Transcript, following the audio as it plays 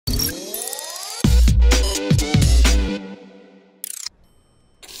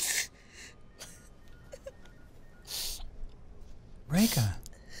Rekha,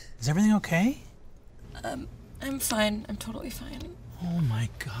 is everything okay? I'm fine. I'm totally fine. Oh my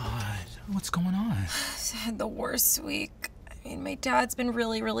God, what's going on? I had the worst week. I mean, my dad's been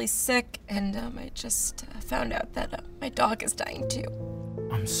really, really sick, and I just found out that my dog is dying too.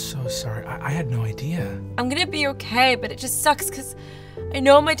 I'm so sorry. I had no idea. I'm gonna be okay, but it just sucks because I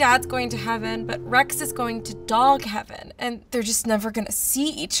know my dad's going to heaven, but Rex is going to dog heaven, and they're just never gonna see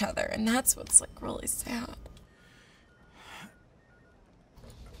each other, and that's what's like really sad.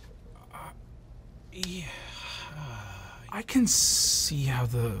 Yeah, I can see how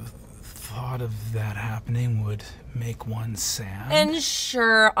the thought of that happening would make one sad. And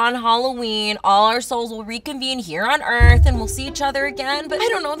sure, on Halloween, all our souls will reconvene here on Earth and we'll see each other again, but I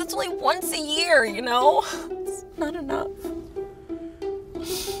don't know, that's only once a year, you know? It's not enough.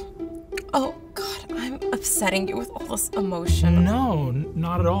 Oh God, I'm upsetting you with all this emotion. No,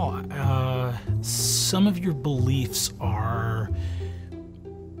 not at all. Some of your beliefs are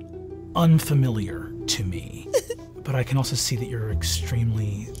unfamiliar to me. But I can also see that you're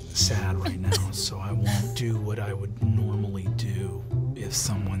extremely sad right now, so I won't do what I would normally do if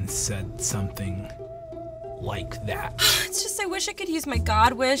someone said something like that. It's just I wish I could use my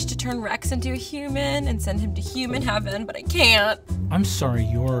God wish to turn Rex into a human and send him to human heaven, but I can't. I'm sorry,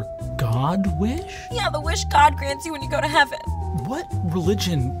 your God wish? Yeah, the wish God grants you when you go to heaven. What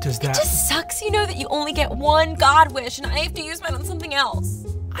religion does that? It just sucks, you know, that you only get one God wish and I have to use mine on something else.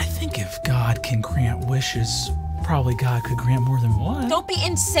 I think if God can grant wishes, probably God could grant more than one. Don't be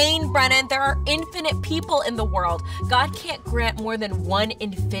insane, Brennan. There are infinite people in the world. God can't grant more than one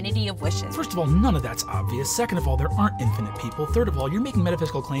infinity of wishes. First of all, none of that's obvious. Second of all, there aren't infinite people. Third of all, you're making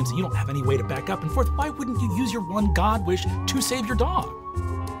metaphysical claims that you don't have any way to back up. And fourth, why wouldn't you use your one God wish to save your dog?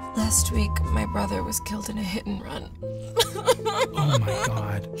 Last week, my brother was killed in a hit and run. Oh my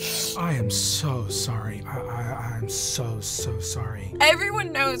God. I am so sorry. I'm so sorry.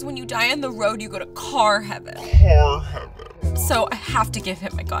 Everyone knows when you die on the road, you go to car heaven. So I have to give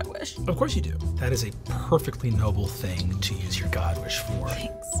him my God wish. Of course you do. That is a perfectly noble thing to use your God wish for.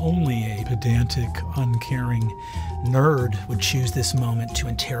 Thanks. Only a pedantic, uncaring nerd would choose this moment to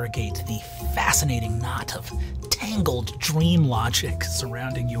interrogate the fascinating knot of tangled dream logic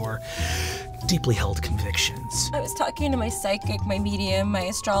surrounding your deeply held convictions. I was talking to my psychic, my medium, my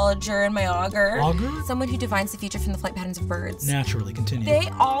astrologer, and my augur. Augur? Someone who divines the future from the flight patterns of birds. Naturally, continue. They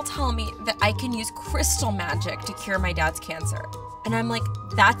all tell me that I can use crystal magic to cure my dad's cancer. And I'm like,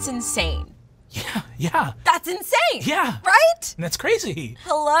 that's insane. Yeah. That's insane. Yeah. Right? That's crazy.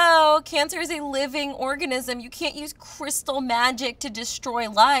 Hello, cancer is a living organism. You can't use crystal magic to destroy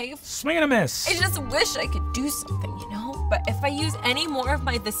life. Swing and a miss. I just wish I could do something, you know? But if I use any more of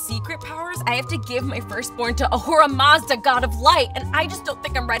my The Secret powers, I have to give my firstborn to Ahura Mazda, god of light. And I just don't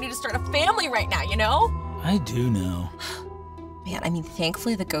think I'm ready to start a family right now, you know? I do know. Man, I mean,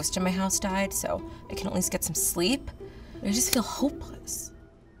 thankfully the ghost in my house died, so I can at least get some sleep. But I just feel hopeless.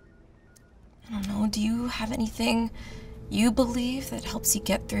 I don't know, do you have anything you believe that helps you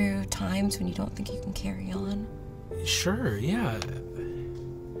get through times when you don't think you can carry on? Sure, yeah.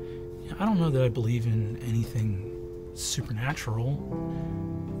 I don't know that I believe in anything supernatural,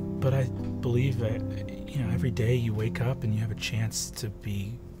 but I believe that, every day you wake up and you have a chance to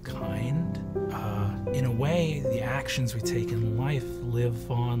be kind. In a way, the actions we take in life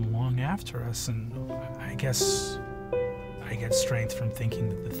live on long after us, and I guess I get strength from thinking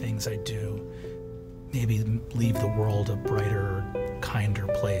that the things I do maybe leave the world a brighter, kinder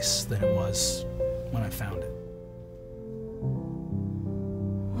place than it was when I found it.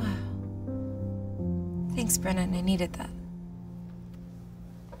 Wow. Thanks, Brennan. I needed that.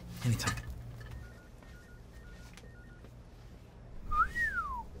 Anytime.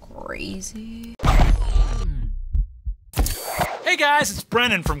 Crazy. Hey guys, it's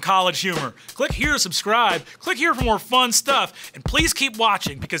Brennan from CollegeHumor. Click here to subscribe, click here for more fun stuff, and please keep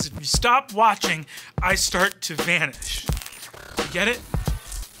watching, because if you stop watching, I start to vanish. You get it?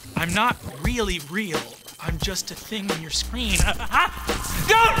 I'm not really real. I'm just a thing on your screen. Don't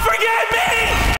forget me!